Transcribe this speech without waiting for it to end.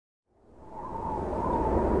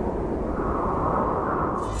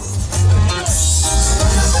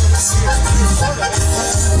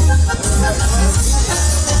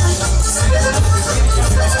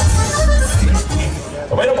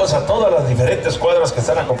gracias a todas las diferentes cuadras que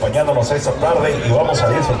están acompañándonos esta tarde y vamos a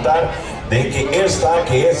disfrutar de que esta,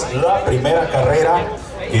 que es la primera carrera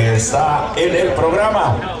que está en el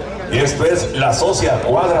programa. Y esto es la Socia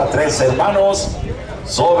cuadra Tres Hermanos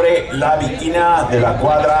sobre la Vikina de la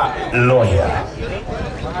cuadra Loya.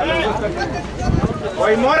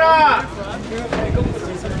 ¡Oye, Mora!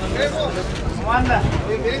 ¿Cómo anda?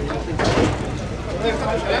 ¡Oye,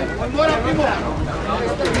 Mora, primo!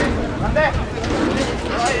 ¿Mande?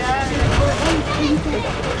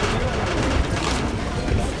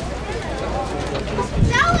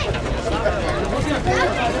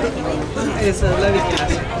 Esa es la Vikina.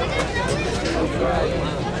 ¿Te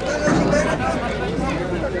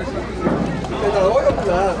la doy o me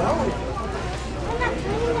la das?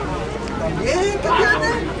 ¿También? ¿Qué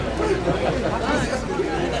tiene?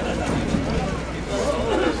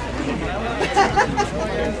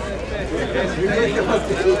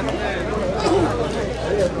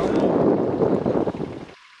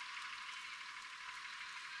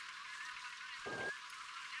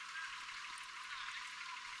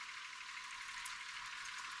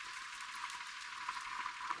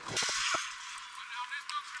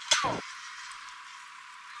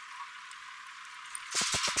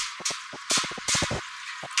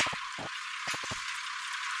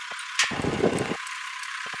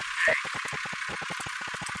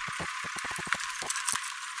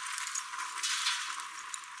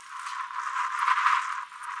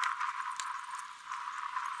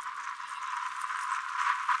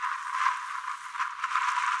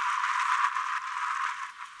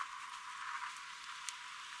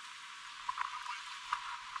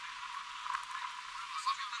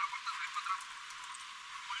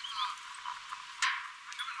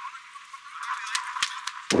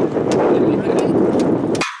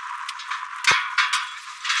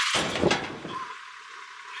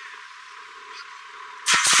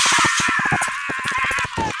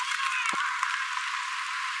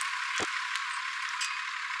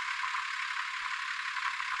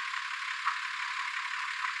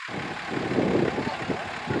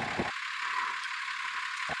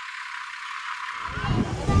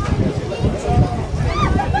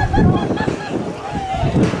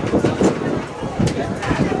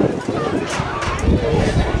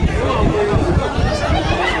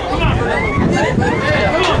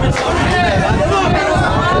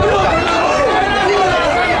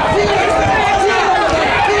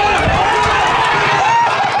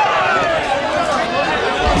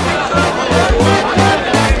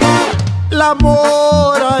 La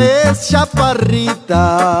Mora es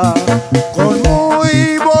chaparrita, con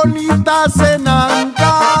muy bonitas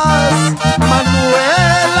enancas.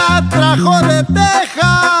 Manuela trajo de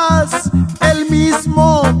Texas, él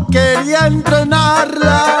mismo quería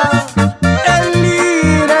entrenarla. En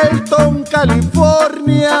Littleton,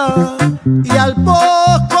 California, y al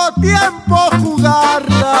poco tiempo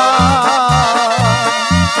jugarla.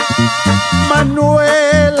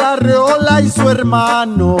 Manuela Arreola y su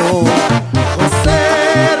hermano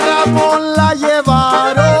José Ramón la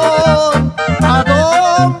llevaron a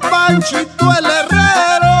don Panchito el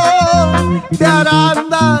herrero de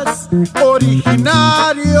Arandas,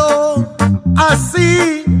 originario.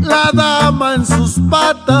 Así la dama en sus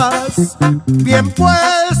patas, bien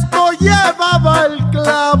puesto llevaba el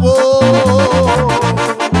clavo.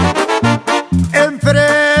 En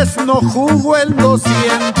Fresno jugó en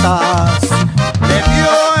 200, le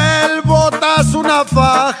dio el botas una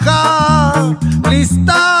faja.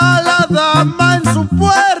 Lista la dama en su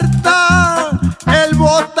puerta, el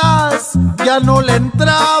botas ya no le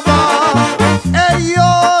entraba.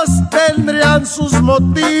 Ellos tendrían sus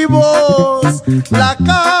motivos, la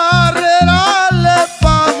carrera le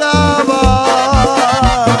pagaba.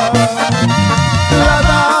 La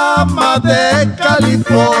dama de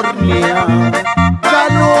California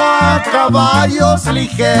ganó a caballos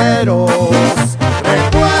ligeros.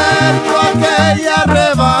 Recuerdo aquella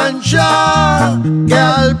revancha que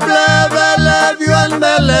al plebe le dio el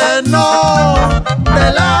meleno.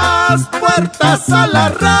 De las puertas a la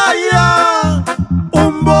raya,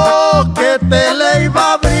 un boquete le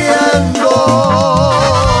iba abriendo.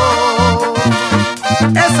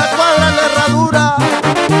 Esa cuadra en la herradura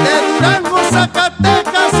de Durango,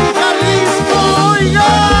 Zacatecas y Jalisco,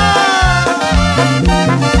 oiga.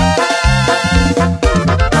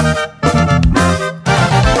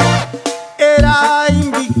 Era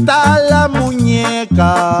invicta la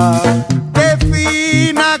muñeca, qué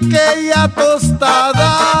fina aquella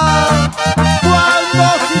tostada. Cuando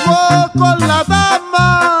jugó con la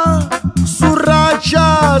dama, su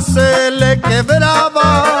racha se le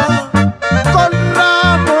quebraba. Con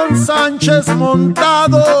Ramón Sánchez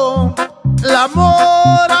montado, la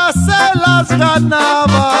mora se las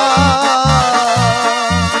ganaba.